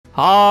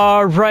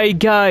Alright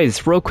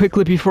guys, real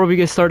quickly before we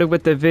get started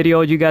with the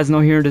video, you guys know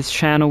here in this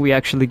channel we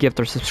actually gift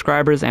our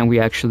subscribers and we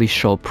actually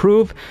show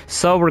proof.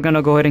 So we're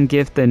gonna go ahead and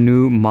gift the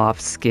new Moff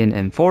skin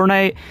in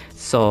Fortnite.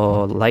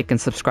 So like and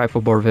subscribe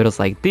for more videos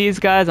like these,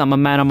 guys. I'm a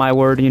man of my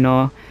word, you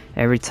know.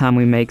 Every time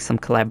we make some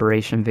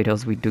collaboration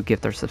videos, we do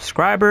gift our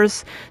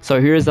subscribers.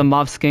 So here's the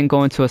Moff skin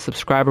going to a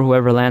subscriber.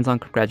 Whoever lands on,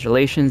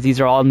 congratulations.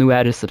 These are all new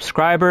added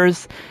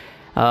subscribers.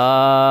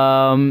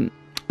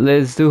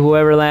 Let's do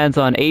whoever lands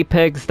on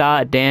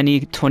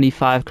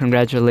Apex.Danny25.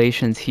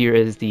 Congratulations. Here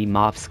is the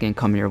Moff skin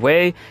coming your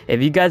way.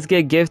 If you guys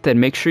get gifted,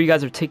 make sure you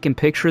guys are taking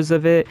pictures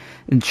of it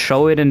and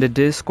show it in the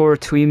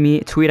Discord.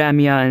 Tweet at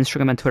me on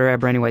Instagram and Twitter at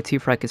BrandyYT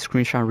for I can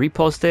screenshot and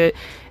repost it.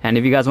 And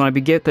if you guys want to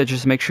be gifted,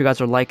 just make sure you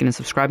guys are liking and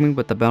subscribing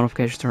with the bell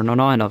notifications turned on,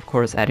 and of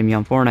course adding me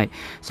on Fortnite.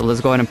 So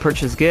let's go ahead and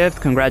purchase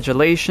gift.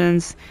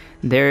 Congratulations.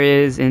 There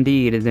is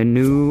indeed the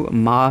new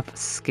Moff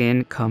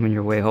skin coming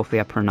your way. Hopefully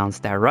I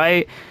pronounced that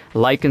right.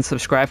 Like and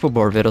subscribe for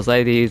more videos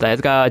like these.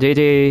 Let's go,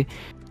 JJ.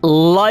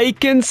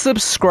 Like and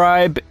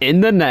subscribe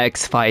in the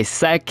next 5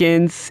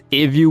 seconds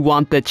if you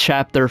want the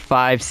Chapter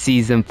 5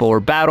 Season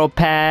 4 Battle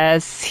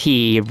Pass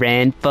here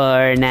in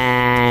Fortnite.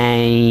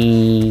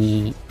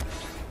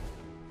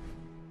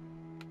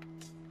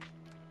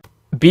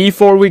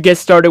 Before we get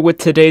started with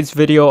today's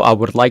video, I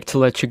would like to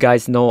let you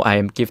guys know I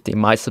am gifting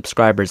my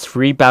subscribers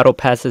free battle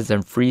passes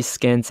and free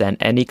skins and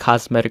any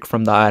cosmetic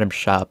from the item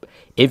shop.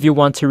 If you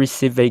want to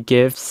receive a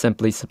gift,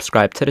 simply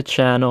subscribe to the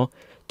channel,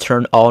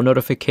 turn all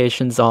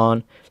notifications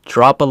on,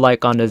 drop a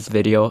like on this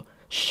video,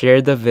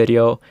 share the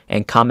video,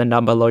 and comment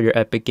down below your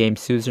Epic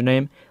Games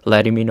username,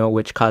 letting me know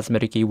which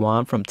cosmetic you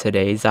want from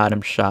today's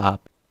item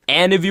shop.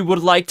 And if you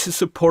would like to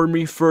support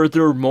me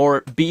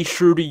furthermore, be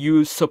sure to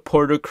use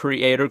supporter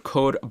creator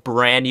code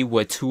Brandy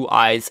with 2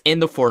 eyes in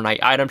the Fortnite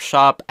item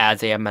shop,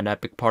 as I am an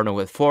Epic partner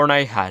with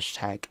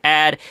Fortnite,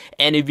 #ad.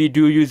 And if you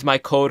do use my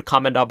code,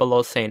 comment down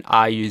below saying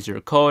I use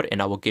your code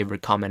and I will give your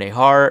comment a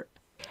heart.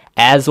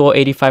 As well,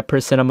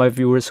 85% of my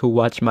viewers who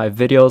watch my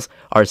videos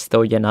are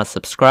still yet not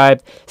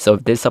subscribed. So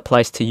if this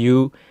applies to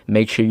you,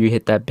 make sure you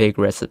hit that big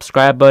red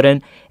subscribe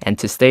button. And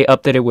to stay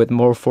updated with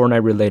more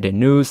Fortnite related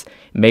news,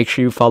 make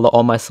sure you follow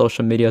all my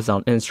social medias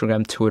on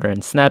Instagram, Twitter,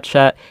 and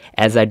Snapchat,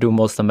 as I do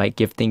most of my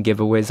gifting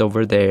giveaways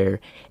over there.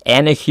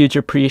 And a huge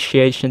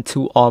appreciation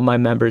to all my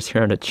members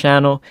here on the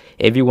channel.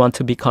 If you want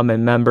to become a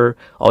member,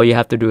 all you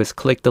have to do is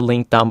click the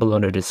link down below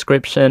in the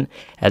description,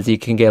 as you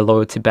can get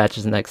loyalty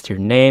badges next to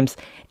your names.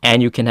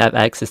 And you can have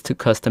access to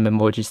custom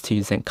emojis to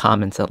use in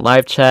comments and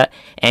live chat,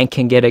 and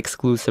can get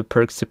exclusive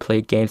perks to play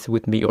games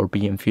with me or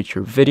be in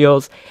future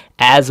videos.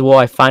 As well,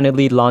 I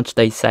finally launched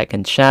a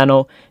second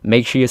channel.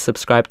 Make sure you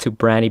subscribe to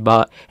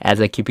BrandyBot,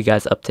 as I keep you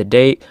guys up to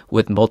date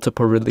with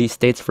multiple release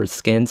dates for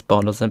skins,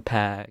 bundles, and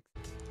packs.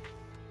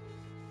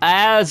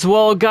 As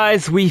well,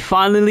 guys, we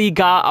finally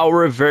got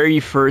our very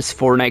first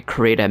Fortnite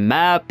created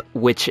map,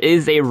 which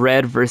is a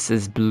red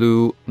versus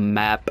blue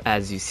map,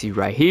 as you see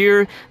right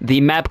here. The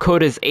map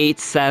code is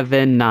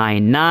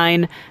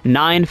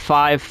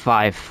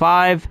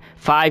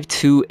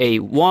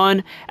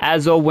 8799-9555-5281.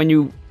 As well, when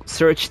you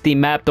search the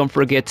map, don't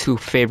forget to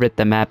favorite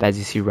the map, as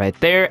you see right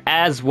there.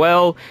 As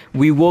well,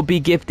 we will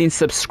be gifting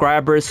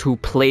subscribers who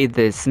play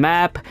this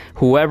map.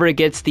 Whoever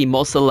gets the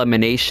most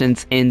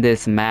eliminations in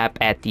this map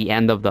at the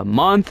end of the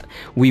month,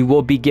 we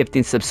will be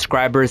gifting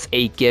subscribers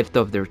a gift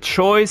of their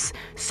choice.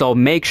 So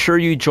make sure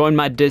you join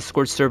my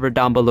Discord server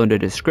down below in the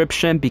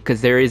description, because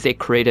there is a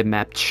creative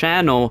map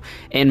channel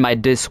in my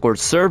Discord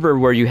server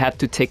where you have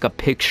to take a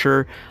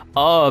picture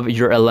of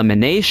your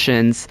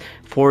eliminations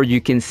for you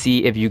can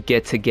see if you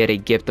get a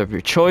gift of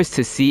your choice,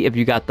 to see if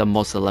you got the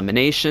most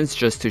eliminations,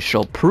 just to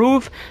show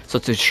proof. So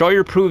to show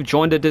your proof,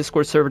 join the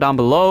Discord server down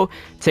below,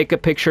 take a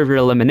picture of your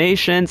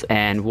eliminations,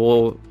 and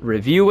we'll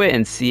review it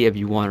and see if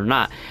you won or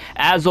not.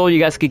 As well, you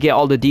guys could get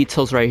all the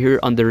details right here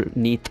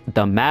underneath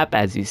the map.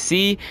 As you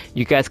see,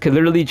 you guys could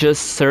literally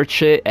just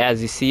search it,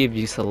 as you see, if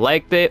you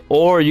select it,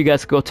 or you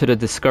guys go to the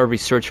discovery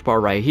search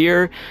bar right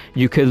here.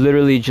 You could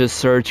literally just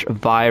search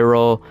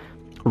viral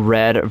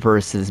red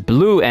versus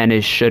blue, and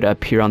it should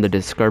appear on the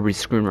discovery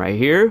screen right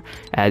here,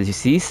 as you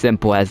see.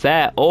 Simple as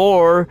that.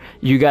 Or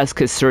you guys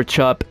could search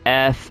up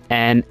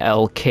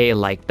FNLK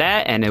like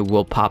that, and it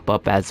will pop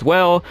up as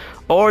well.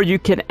 Or you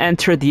can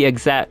enter the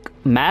exact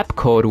map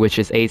code, which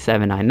is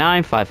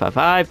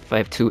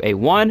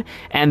 8799-555-5281,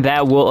 and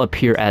that will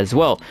appear as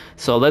well.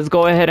 So let's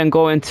go ahead and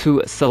go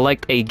into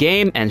select a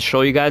game and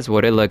show you guys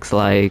what it looks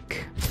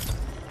like.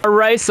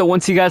 Alright, so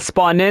once you guys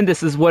spawn in,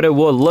 this is what it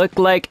will look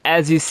like.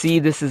 As you see,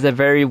 this is a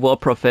very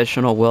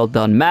professional, well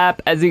done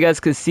map. As you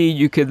guys can see,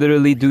 you could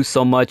literally do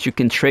so much. You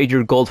can trade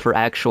your gold for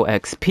actual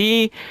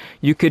XP.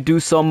 You could do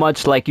so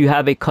much, like you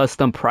have a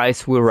custom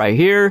price wheel right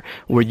here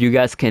where you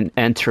guys can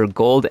enter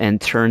gold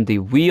and turn the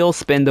wheel,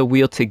 spin the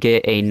wheel to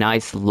get a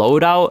nice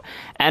loadout.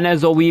 And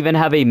as well, we even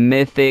have a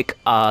mythic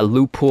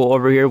loot pool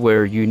over here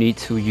where you need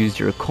to use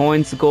your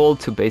coins gold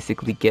to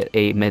basically get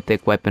a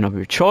mythic weapon of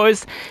your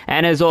choice.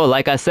 And as well,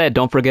 like I said,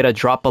 don't forget to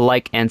drop a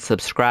like and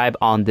subscribe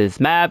on this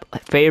map.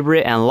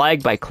 Favorite and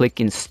like by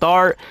clicking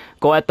start.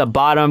 go at the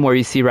bottom where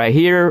you see right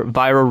here,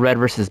 viral red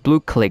versus blue,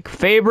 click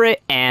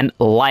favorite and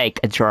like.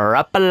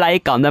 Drop a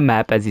like on the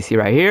map as you see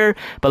right here.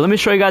 But let me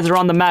show you guys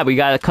around the map. We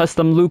got a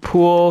custom loot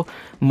pool,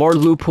 more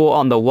loot pool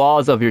on the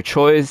walls of your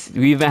choice.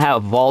 We even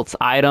have vaults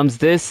items.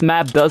 This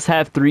map does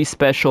have 3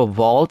 special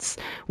vaults,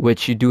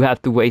 which you do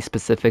have to wait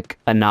specific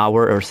an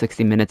hour or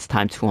 60 minutes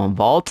time to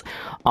unvault.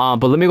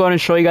 But let me go ahead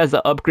and show you guys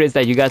the upgrades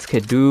that you guys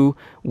could do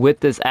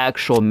with this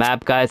actual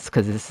map, guys,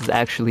 because this is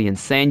actually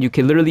insane. You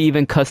can literally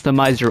even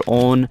customize your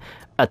own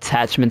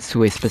attachments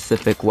to a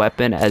specific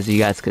weapon, as you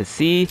guys could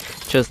see,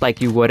 just like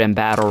you would in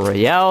Battle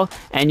Royale.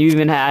 And you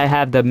even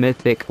have the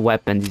mythic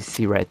weapons you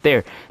see right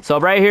there. So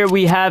right here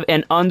we have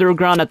an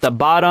underground at the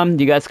bottom.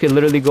 You guys could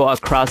literally go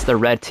across the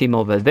red team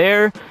over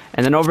there,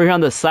 and then over here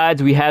on the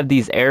sides we have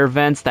these air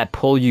vents that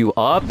pull you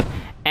up.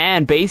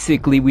 And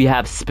basically we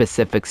have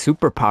specific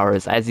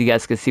superpowers. As you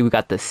guys can see, we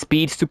got the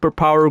speed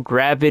superpower,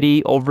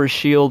 gravity,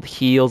 overshield,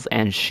 heals,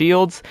 and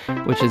shields,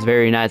 which is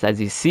very nice. As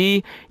you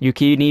see, you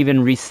can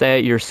even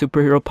reset your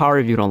superhero power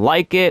if you don't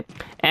like it.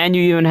 And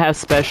you even have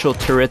special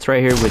turrets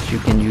right here, which you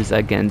can use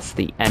against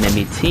the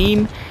enemy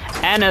team.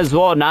 And as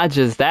well, not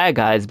just that,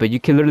 guys, but you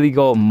can literally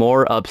go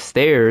more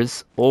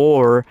upstairs,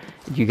 or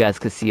you guys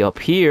can see up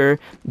here,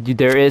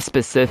 there is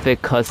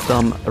specific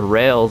custom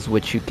rails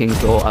which you can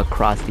go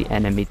across the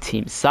enemy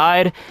team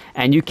side.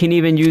 And you can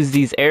even use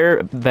these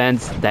air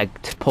vents that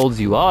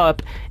pulls you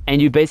up,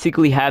 and you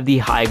basically have the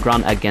high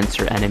ground against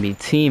your enemy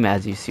team,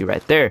 as you see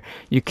right there.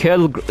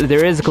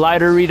 There is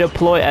glider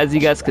redeploy, as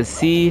you guys can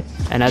see.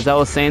 And as I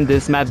was saying,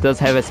 this map does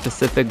have a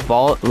specific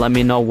vault. Let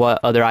me know what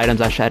other items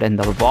I should add in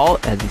the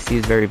vault. As you see,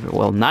 it's very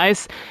well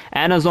nice.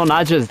 And as well,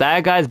 not just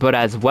that, guys, but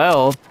as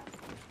well,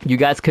 you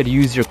guys could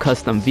use your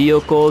custom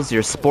vehicles,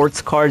 your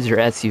sports cars, your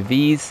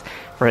SUVs.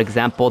 For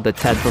example, the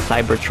Tesla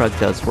Cybertruck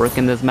does work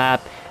in this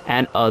map,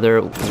 and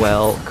other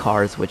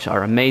cars which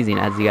are amazing,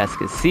 as you guys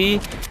can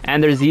see.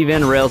 And there's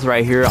even rails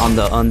right here on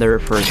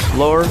the first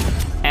floor.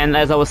 And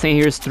as I was saying,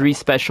 here's 3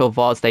 special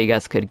vaults that you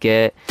guys could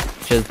get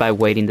just by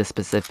waiting the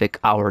specific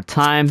hour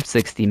time,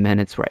 60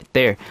 minutes right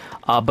there.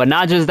 But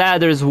not just that,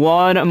 there's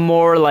one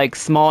more like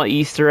small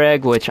Easter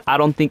egg which I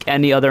don't think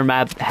any other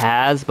map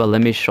has, but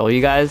let me show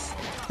you guys.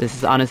 This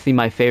is honestly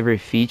my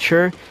favorite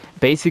feature.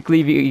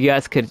 Basically, you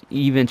guys could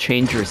even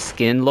change your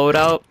skin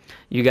loadout.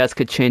 You guys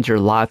could change your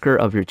locker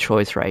of your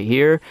choice right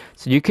here.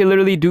 So you can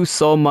literally do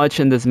so much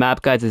in this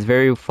map, guys. It's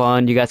very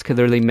fun. You guys could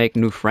literally make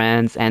new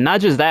friends. And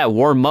not just that,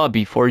 warm up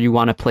before you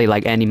want to play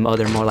like any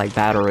other more like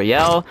Battle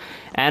Royale.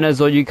 And as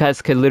well, you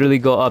guys could literally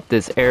go up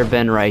this air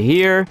vent right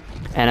here.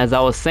 And as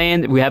I was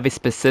saying, we have a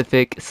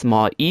specific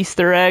small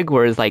Easter egg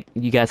where it's like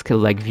you guys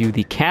could like view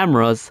the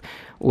cameras,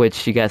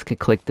 which you guys could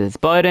click this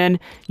button.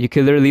 You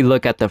can literally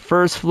look at the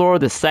first floor,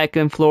 the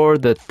second floor,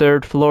 the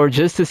third floor,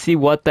 just to see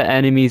what the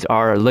enemies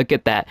are. Look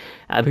at that.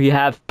 We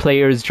have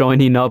players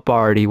joining up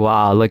already.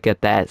 Wow, look at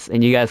that.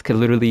 And you guys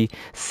can literally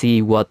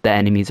see what the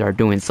enemies are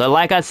doing. So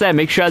like I said,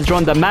 make sure you guys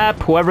join the map.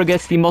 Whoever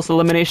gets the most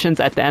eliminations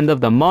at the end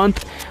of the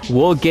month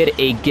will get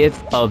a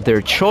gift of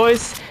their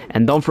choice.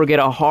 And don't forget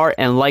to heart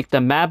and like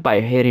the map by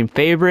hitting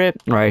favorite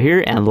right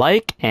here and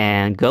like.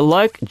 And good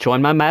luck.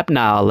 Join my map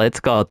now. Let's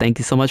go. Thank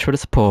you so much for the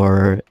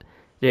support.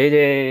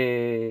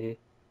 JJ.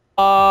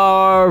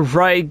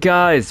 Alright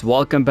guys,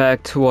 welcome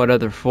back to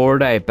another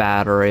Fortnite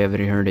battle royale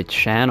video here on the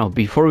channel.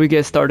 Before we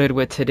get started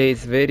with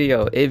today's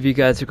video, if you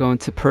guys are going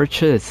to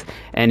purchase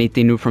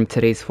anything new from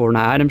today's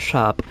Fortnite item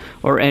shop,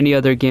 or any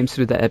other games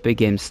through the Epic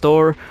Games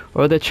Store,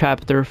 or the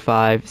Chapter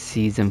 5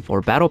 Season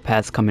 4 Battle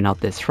Pass coming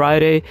out this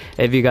Friday,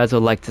 if you guys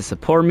would like to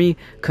support me,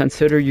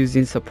 consider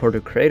using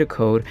supporter creator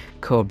code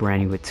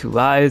Branding with 2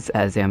 eyes,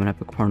 as I am an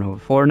epic partner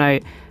with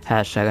Fortnite.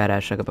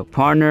 Hashtag epic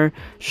partner.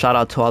 Shout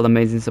out to all the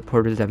amazing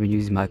supporters that have been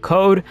using my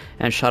code,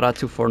 and shout out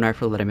to Fortnite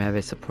for letting me have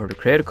a supporter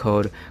creator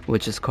code,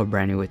 which is called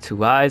Branding with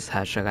 2 eyes.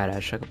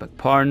 Hashtag epic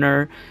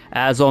partner.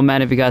 As well,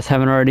 man, if you guys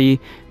haven't already,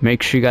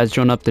 make sure you guys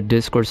join up the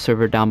Discord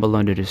server down below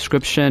in the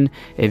description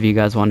if you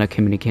guys want to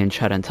communicate and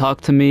chat and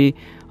talk to me.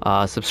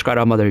 Subscribe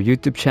to my other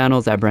YouTube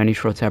channels at Brandy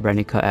Shorts, at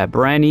Brandy Cut, at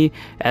Brandy,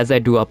 as I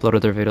do upload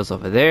other videos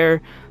over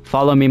there.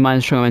 Follow me on my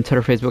Instagram and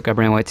Twitter, Facebook at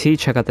BrandyYT.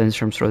 Check out the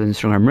Instagram store, the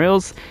Instagram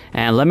Reels,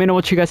 and let me know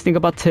what you guys think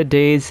about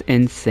today's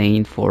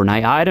insane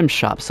Fortnite item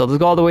shop. So let's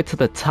go all the way to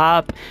the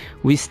top.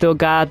 We still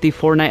got the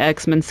Fortnite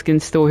X-Men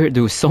skins still here.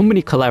 There's so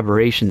many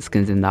collaboration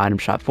skins in the item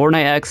shop.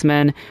 Fortnite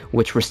X-Men,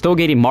 which we're still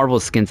getting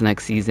Marvel skins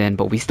next season,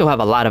 but we still have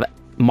a lot of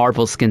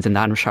Marvel skins in the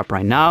item shop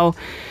right now.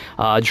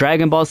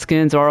 Dragon Ball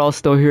skins are all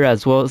still here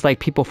as well. It's like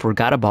people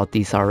forgot about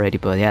these already,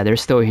 but yeah, they're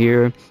still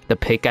here. The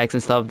pickaxe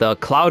and stuff. The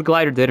Cloud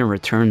Glider didn't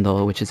return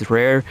though, which is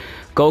rare.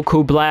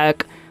 Goku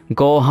Black,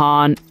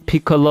 Gohan,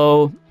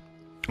 Piccolo,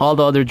 all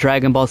the other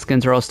Dragon Ball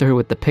skins are all still here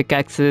with the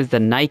pickaxes.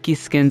 The Nike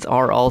skins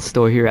are all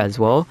still here as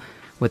well,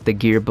 with the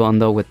gear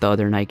bundle with the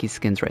other Nike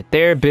skins right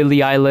there. Billie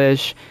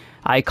Eilish,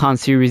 Icon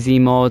Series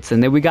emotes,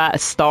 and then we got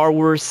Star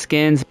Wars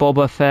skins,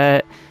 Boba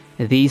Fett.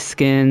 These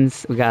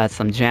skins, we got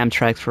some jam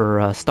tracks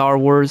for Star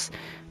Wars,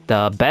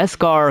 The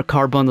Beskar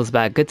car bundle's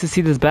back. Good to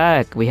see this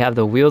back. We have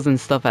the wheels and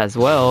stuff as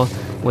well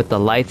with the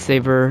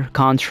lightsaber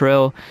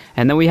contrail.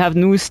 And then we have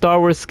new Star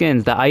Wars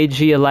skins. The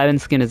IG-11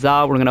 skin is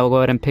out. We're gonna go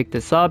ahead and pick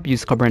this up.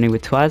 Use code branding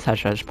with 2 eyes,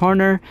 #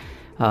 partner.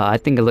 I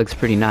think it looks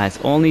pretty nice.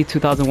 Only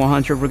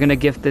 2,100. We're gonna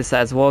gift this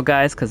as well,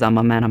 guys, because I'm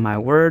a man of my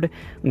word.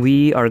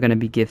 We are gonna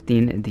be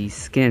gifting these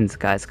skins,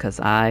 guys, because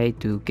I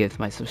do gift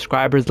my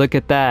subscribers. Look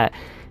at that.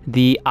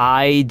 The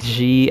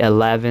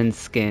IG-11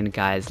 skin,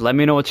 guys. Let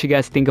me know what you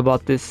guys think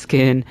about this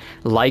skin.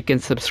 Like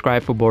and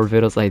subscribe for more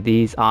videos like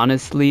these.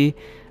 Honestly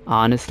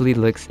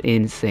looks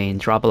insane.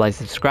 Drop a like,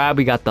 subscribe.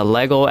 We got the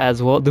Lego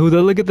as well. Dude,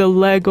 look at the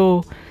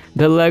Lego.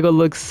 The Lego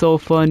looks so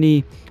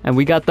funny. And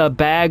we got the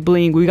bag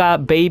bling. We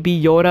got Baby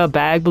Yoda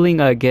bag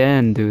bling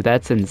again, dude.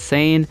 That's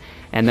insane.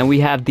 And then we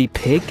have the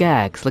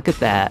pickaxe. Look at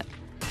that.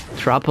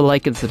 Drop a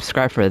like and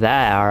subscribe for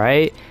that,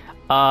 alright?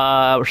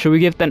 Should we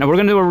gift them? We're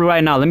gonna do it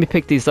right now. Let me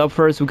pick these up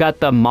first. We got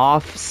the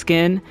Moff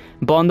skin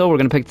bundle. We're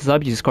gonna pick this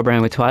up. Use code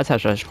branding with 2 eyes,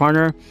 #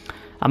 partner.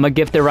 I'm gonna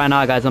gift it right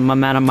now, guys. I'm a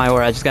man of my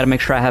word. I just gotta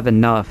make sure I have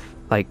enough,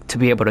 like, to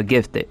be able to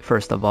gift it,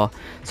 first of all.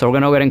 So we're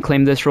gonna go ahead and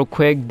claim this real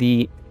quick.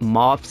 The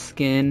Moff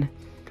skin.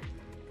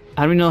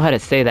 I don't even know how to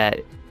say that.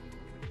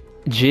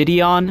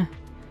 Gideon?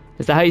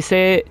 Is that how you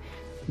say it?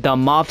 The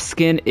Moff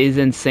skin is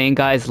insane,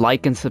 guys.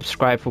 Like and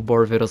subscribe for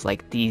more videos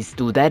like these.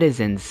 Dude, that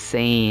is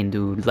insane,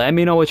 dude. Let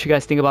me know what you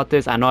guys think about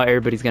this. I know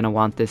everybody's gonna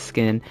want this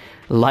skin.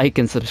 Like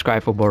and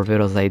subscribe for more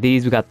videos like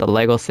these. We got the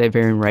Lego set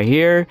variant right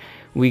here.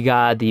 We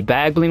got the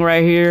bag bling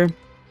right here.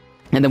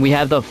 And then we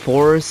have the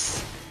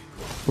Force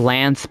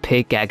Lance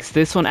pickaxe.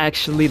 This one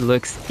actually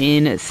looks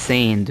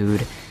insane,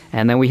 dude.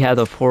 And then we have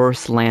the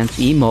Force Lance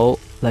emote.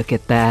 Look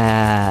at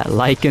that.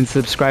 Like and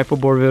subscribe for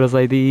more videos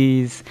like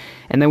these.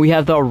 And then we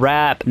have the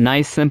wrap.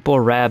 Nice simple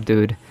wrap,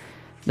 dude.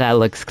 That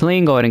looks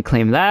clean. Go ahead and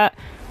claim that.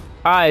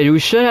 Alright, we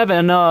should have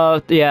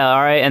enough. Yeah,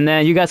 alright. And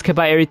then you guys can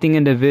buy everything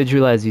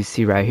individual as you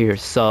see right here.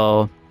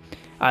 So,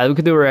 alright, we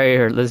can do it right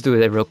here. Let's do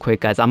it real quick,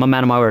 guys. I'm a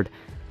man of my word.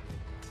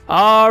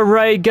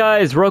 Alright,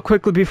 guys, real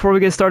quickly before we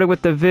get started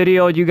with the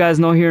video, you guys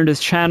know here in this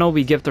channel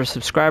we gift our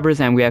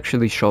subscribers and we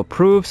actually show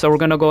proof. So we're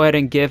gonna go ahead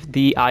and gift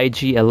the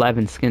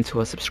IG-11 skin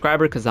to a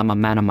subscriber because I'm a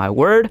man of my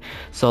word.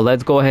 So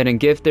let's go ahead and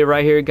gift it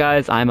right here,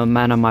 guys. I'm a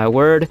man of my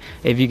word.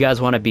 If you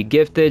guys want to be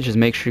gifted, just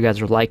make sure you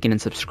guys are liking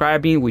and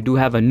subscribing. We do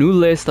have a new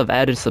list of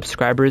added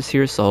subscribers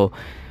here, so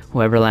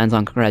whoever lands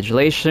on,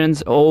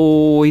 congratulations.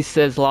 Oh, he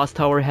says Lost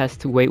Tower has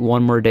to wait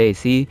 1 more day.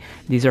 See,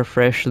 these are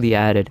freshly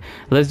added.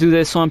 Let's do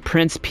this one.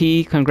 Prince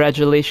P,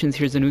 congratulations.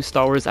 Here's a new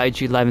Star Wars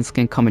IG-11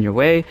 skin coming your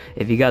way.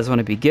 If you guys want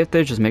to be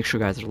gifted, just make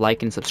sure you guys are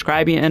liking and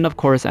subscribing, and of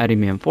course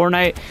adding me on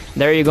Fortnite.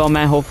 There you go,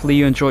 man. Hopefully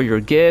you enjoy your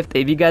gift.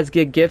 If you guys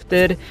get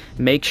gifted,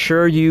 make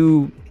sure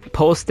you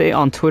post it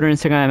on Twitter,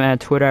 Instagram, at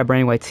Twitter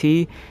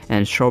 @BrandingYT,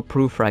 and show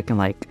proof where I can,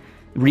 like,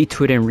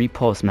 retweet and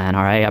repost, man.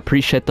 All right, I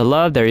appreciate the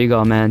love. There you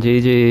go, man.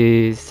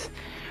 GG's.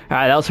 All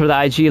right, that was for the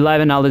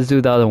IG-11. Now let's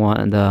do the other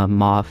one, the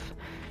Moff.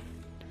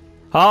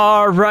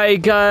 All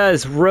right,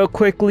 guys, real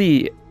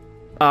quickly,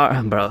 bro,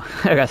 I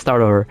gotta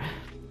start over.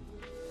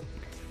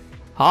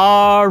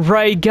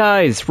 Alright,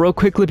 guys, real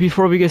quickly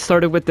before we get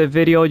started with the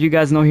video, you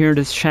guys know here in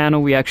this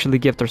channel we actually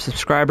gift our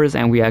subscribers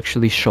and we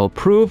actually show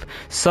proof.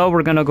 So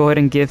we're gonna go ahead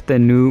and gift the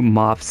new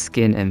Moff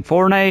skin in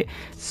Fortnite.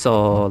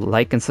 So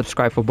like and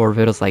subscribe for more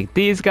videos like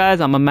these,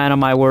 guys. I'm a man of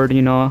my word,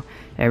 you know.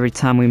 Every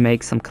time we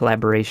make some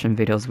collaboration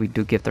videos, we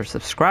do gift our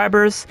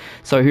subscribers.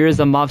 So here's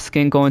the Moff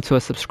skin going to a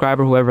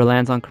subscriber. Whoever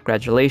lands on,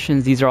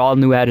 congratulations. These are all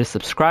new added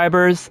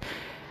subscribers.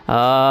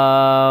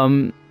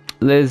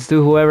 Let's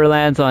do whoever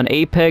lands on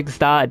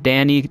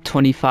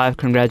Apex.Danny25.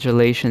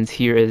 Congratulations.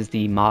 Here is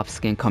the Moff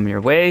skin coming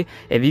your way.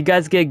 If you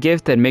guys get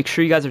gifted, make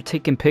sure you guys are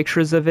taking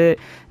pictures of it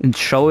and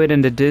show it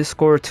in the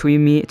Discord.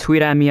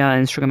 Tweet at me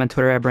on Instagram and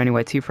Twitter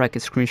 @BrandingYT for I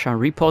can screenshot and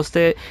repost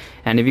it.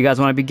 And if you guys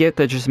want to be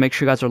gifted, just make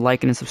sure you guys are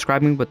liking and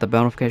subscribing with the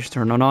bell notification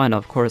turned on, and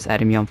of course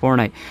adding me on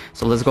Fortnite.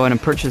 So let's go ahead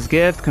and purchase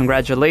gift.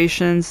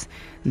 Congratulations.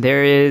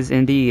 There is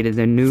indeed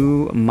the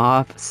new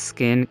Moff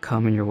skin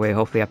coming your way.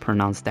 Hopefully I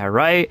pronounced that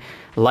right.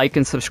 Like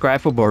and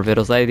subscribe for more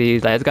videos like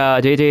these. Let's go,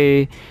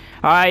 GG.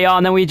 Alright, y'all,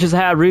 and then we just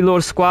have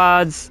Reload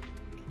Squads.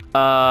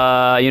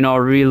 You know,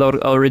 Reload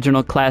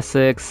Original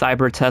Classic,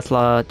 Cyber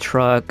Tesla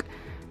Truck,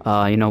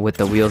 you know, with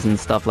the wheels and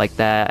stuff like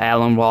that.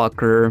 Alan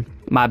Walker.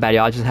 My bad,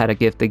 y'all. I just had a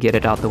gift to get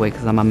it out the way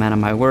because I'm a man of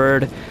my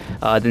word.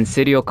 The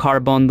Insidio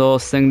Car Bundle,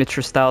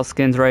 Signature Style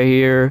skins right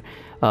here.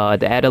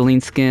 The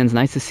Adeline skins,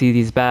 nice to see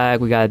these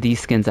back. We got these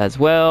skins as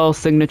well.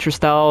 Signature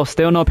Style,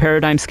 still no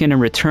Paradigm skin in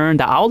return.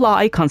 The Outlaw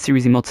Icon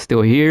Series emote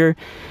still here.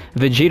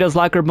 Vegeta's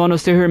Locker Bundle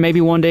still here.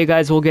 Maybe one day,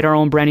 guys, we'll get our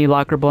own brand new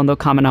Locker Bundle.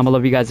 Comment down below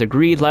if you guys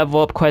agree. Level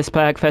Up Quest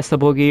Pack,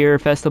 Festival Gear,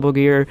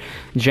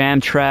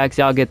 Jam Tracks.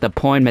 Y'all get the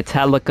point.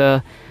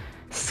 Metallica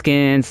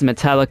skins,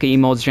 Metallica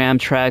emotes, Jam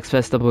Tracks,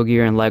 Festival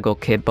Gear, and Lego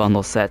Kit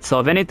Bundle set. So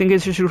if anything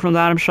gets you from the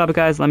item shop,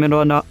 guys, let me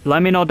know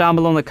down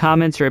below in the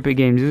comments your Epic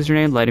Games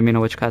username, letting me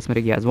know which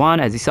cosmetic you guys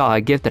want. As you saw, I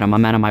gifted. I'm a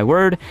man of my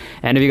word.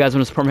 And if you guys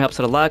want to support me, helps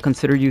it a lot.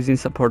 Consider using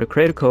support to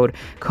create a code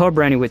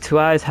branding with 2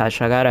 eyes,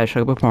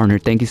 #partner.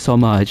 Thank you so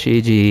much.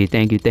 GG.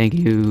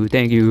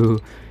 Thank you.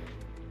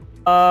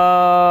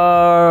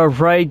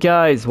 Right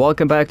guys,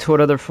 welcome back to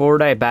another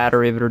Fortnite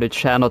battery video to the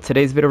channel.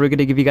 Today's video we're going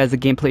to give you guys a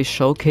gameplay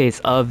showcase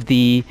of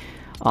the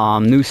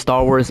new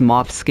Star Wars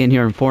Moff skin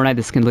here in Fortnite.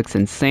 The skin looks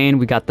insane.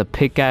 We got the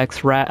pickaxe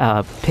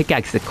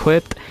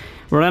equipped.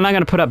 We're not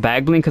going to put up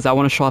bag bling because I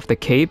want to show off the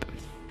cape.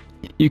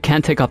 You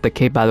can take off the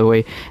cape, by the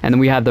way. And then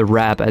we have the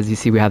wrap. As you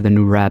see, we have the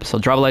new wrap. So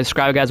drop a like,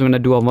 subscribe, guys. We're going to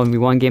do a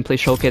 1v1 gameplay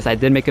showcase. I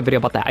did make a video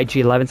about the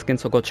IG-11 skin,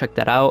 so go check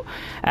that out.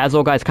 As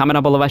well, guys, comment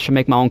down below if I should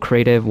make my own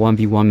creative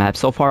 1v1 map.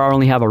 So far, I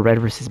only have a red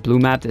versus blue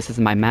map. This is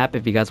my map.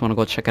 If you guys want to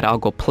go check it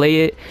out, go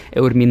play it. It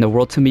would mean the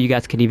world to me. You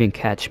guys could even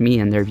catch me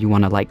in there if you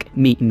want to, like,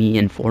 meet me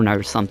in Fortnite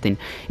or something.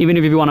 Even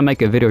if you want to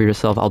make a video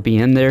yourself, I'll be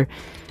in there.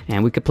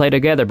 And we could play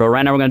together, but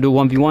right now we're gonna do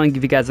 1v1,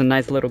 give you guys a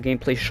nice little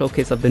gameplay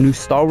showcase of the new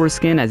Star Wars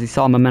skin. As you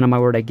saw, I'm a man of my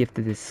word, I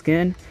gifted this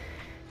skin.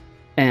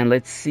 And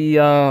let's see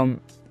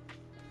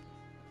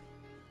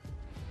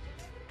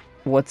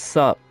what's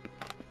up.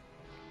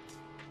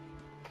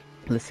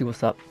 Let's see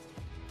what's up.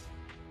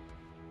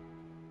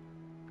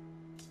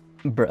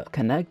 Bruh,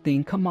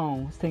 connecting, come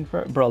on, it's taking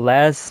forever. Bro,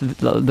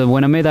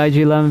 when I made the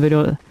IG-11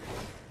 video,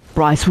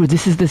 bro, I swear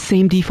this is the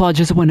same default I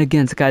just went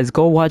against. Guys,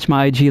 go watch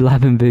my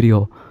IG-11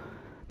 video.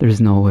 There's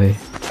no way.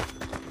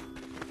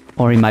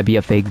 Or it might be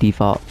a fake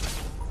default.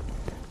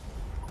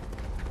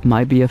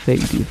 Might be a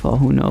fake default,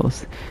 who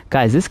knows.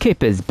 Guys, this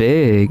cape is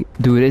big.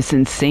 Dude, it's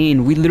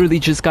insane. We literally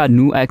just got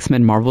new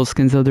X-Men Marvel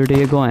skins the other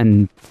day ago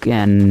and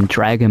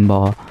Dragon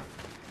Ball.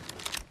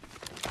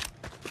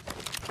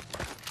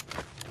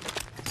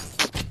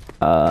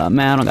 Man,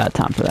 I don't got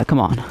time for that. Come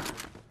on.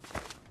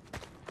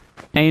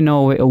 Ain't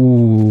no way.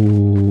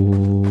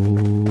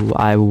 Ooh.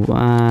 I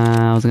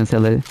was gonna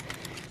say...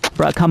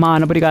 Bro, come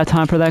on, nobody got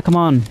time for that, come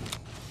on.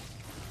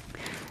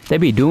 They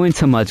be doing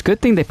too much. Good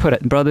thing they put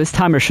it. Bro, this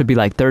timer should be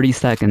like 30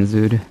 seconds,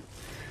 dude.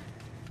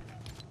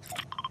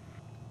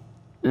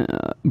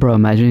 Bro,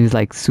 imagine he's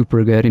like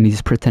super good and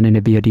he's pretending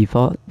to be a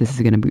default. This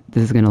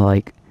is gonna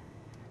like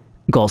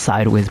go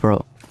sideways,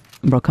 bro.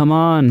 Bro, come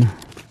on. I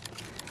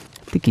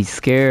think he's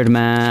scared,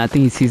 man. I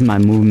think he sees my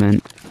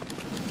movement.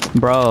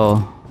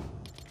 Bro.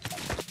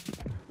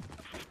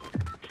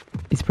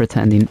 He's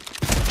pretending.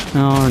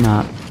 No, or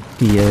not.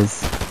 He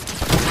is.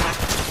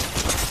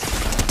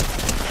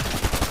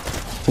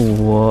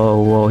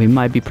 Whoa, whoa, he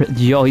might be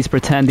yo, he's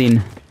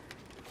pretending.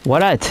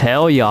 What'd I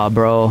tell y'all,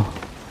 bro?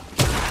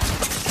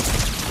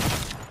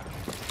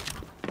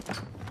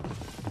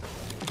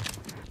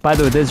 By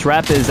the way, this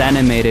rap is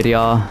animated,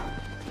 y'all.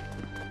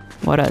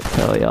 What'd I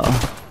tell y'all?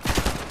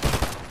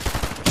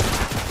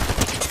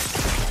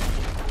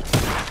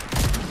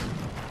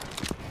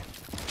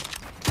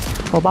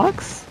 Full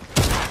box?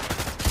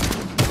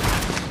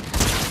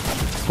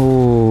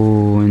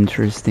 Oh,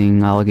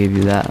 interesting. I'll give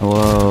you that.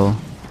 Whoa.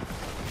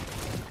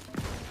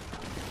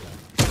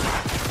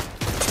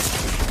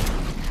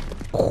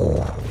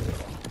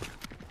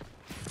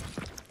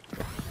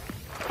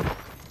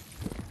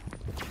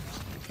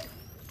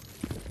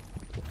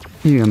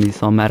 You're gonna be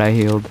so mad I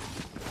healed.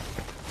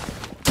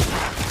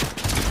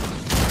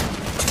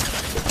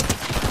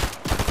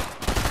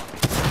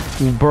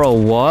 Bro,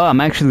 what? I'm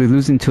actually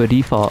losing to a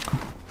default.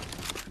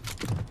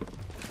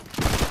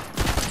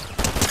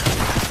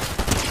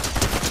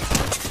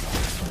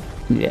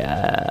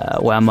 Yeah,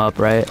 well, I'm up,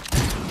 right?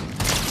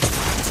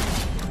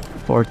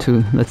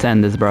 4-2. Let's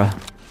end this, bro.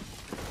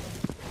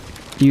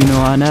 You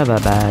know I never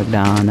back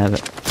down, never.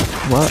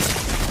 What?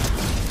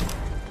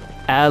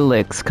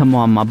 Alex, come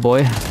on, my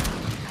boy.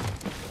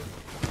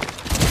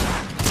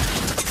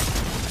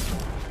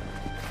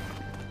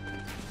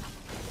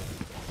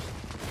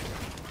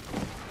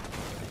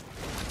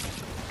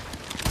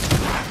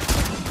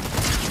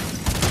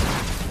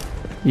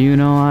 You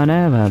know I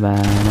never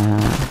back down.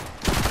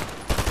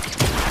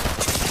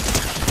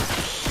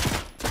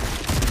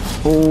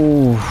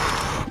 Oh,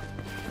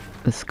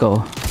 let's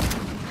go.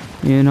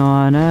 You know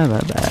I never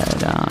back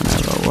down,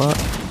 never what?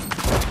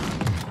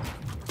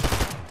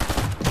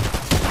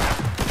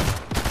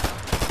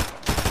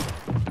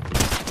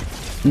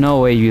 No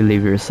way you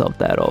leave yourself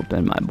that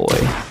open, my boy.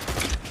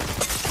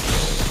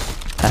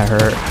 That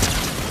hurt.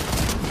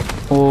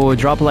 Oh,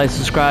 drop a like,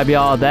 subscribe,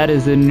 y'all. That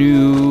is a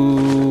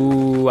new...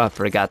 I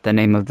forgot the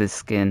name of this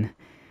skin.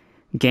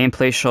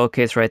 Gameplay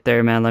showcase right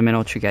there, man. Let me know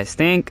what you guys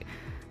think.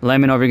 Let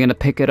me know if you're gonna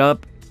pick it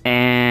up.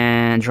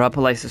 And drop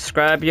a like,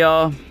 subscribe,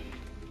 y'all.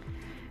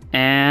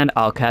 And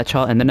I'll catch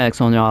y'all in the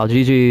next one, y'all.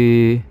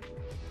 GG.